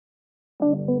Hey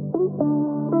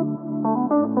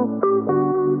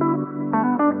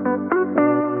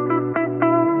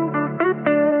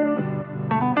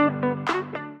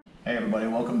everybody,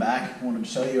 welcome back. I wanted to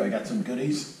show you I got some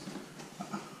goodies.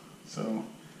 So,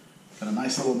 got a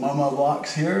nice little Momo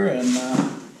box here and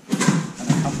an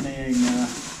accompanying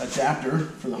adapter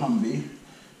for the Humvee.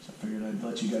 So I figured I'd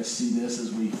let you guys see this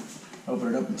as we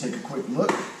open it up and take a quick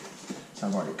look. So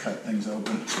I've already cut things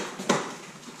open.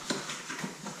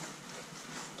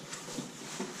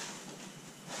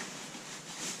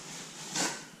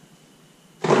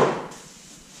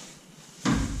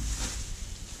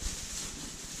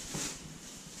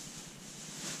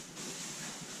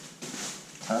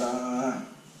 Ta-da!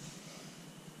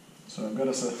 So I've got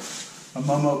us a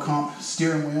Momo comp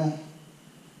steering wheel.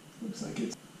 Looks like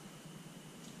it's...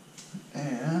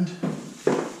 And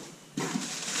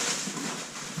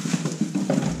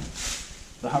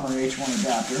the Hummer H1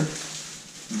 adapter.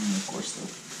 And of course the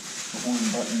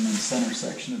horn button in the center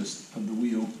section of the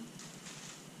wheel.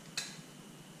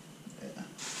 Yeah.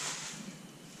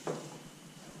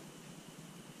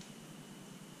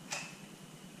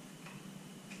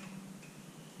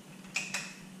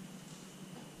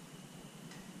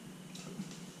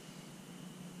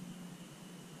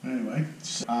 Anyway,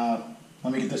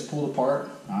 let me get this pulled apart.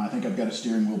 I think I've got a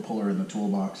steering wheel puller in the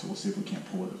toolbox, so we'll see if we can't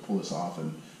pull this off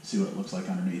and see what it looks like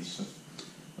underneath. So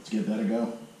let's give that a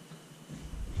go.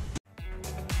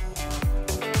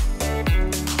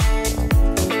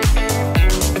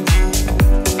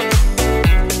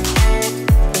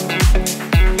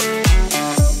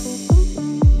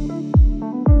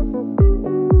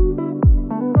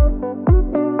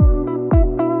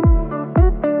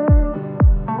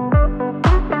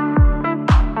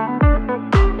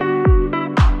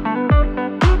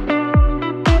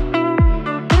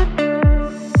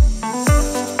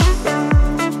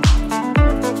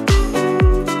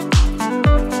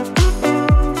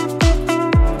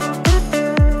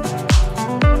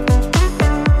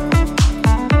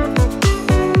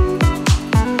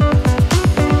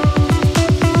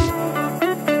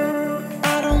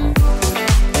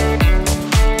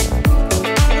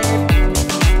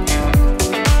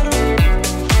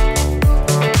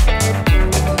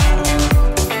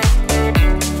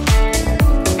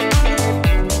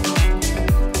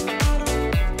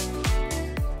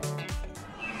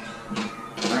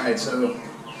 Alright, so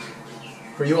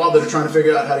for you all that are trying to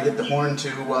figure out how to get the horn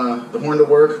to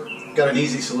work, got an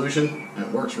easy solution, and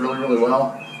it works really, really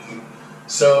well.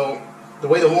 So the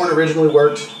way the horn originally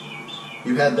worked,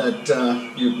 you had that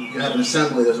you had an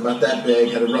assembly that was about that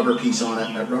big, had a rubber piece on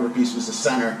it. That rubber piece was the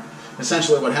center.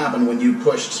 Essentially, what happened when you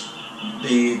pushed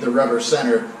the rubber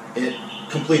center, it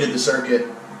completed the circuit,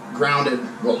 grounded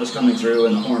what was coming through,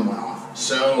 and the horn went off.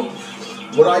 So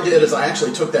what I did is I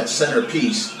actually took that center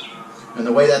piece. And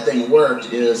the way that thing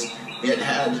worked is it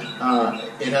had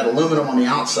aluminum on the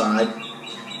outside,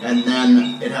 and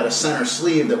then it had a center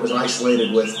sleeve that was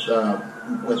isolated with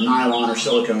nylon or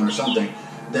silicone or something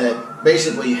that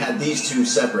basically had these two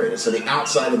separated. So the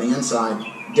outside and the inside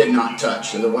did not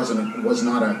touch. So there was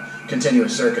not a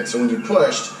continuous circuit. So when you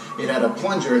pushed, it had a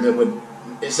plunger that would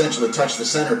essentially touch the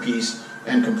center piece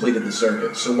and completed the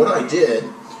circuit. So what I did,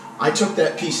 I took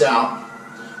that piece out,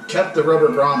 kept the rubber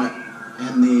grommet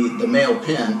and the male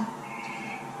pin,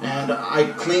 and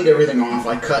I cleaned everything off.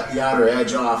 I cut the outer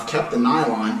edge off, kept the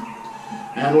nylon,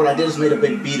 and what I did is made a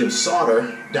big bead of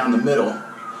solder down the middle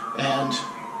and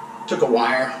took a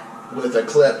wire with a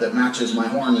clip that matches my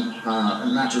horn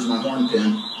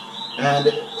pin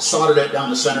and soldered it down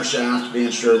the center shaft,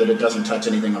 being sure that it doesn't touch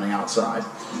anything on the outside.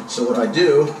 So what I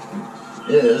do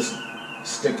is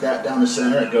stick that down the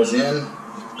center. It goes in,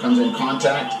 comes in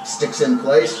contact, sticks in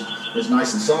place, is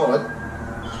nice and solid.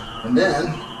 And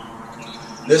then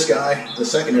this guy, the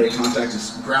secondary contact,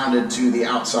 is grounded to the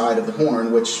outside of the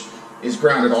horn, which is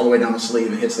grounded all the way down the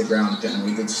sleeve and hits the ground pin. And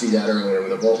we did see that earlier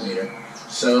with a voltmeter.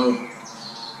 So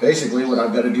basically what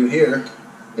I've got to do here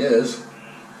is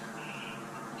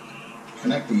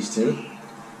connect these two.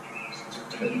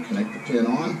 Go ahead and connect the pin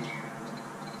on,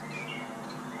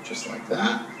 just like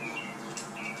that.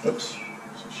 Oops, so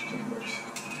she can't work.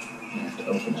 I have to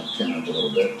open that pin up a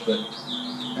little bit, but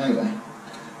anyway.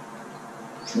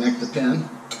 Connect the pin.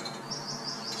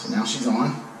 So now she's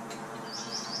on.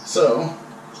 So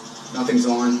nothing's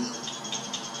on.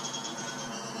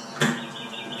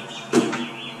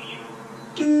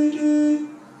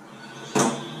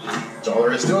 That's all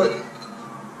there is to it.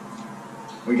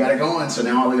 We got it going, so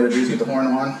now all we gotta do is get the horn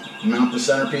on, mount the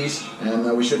centerpiece,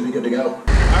 and we should be good to go.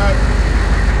 Alright.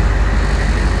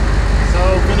 So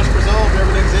finished result,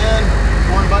 everything's in,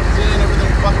 horn button's in,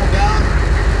 everything's buckled down.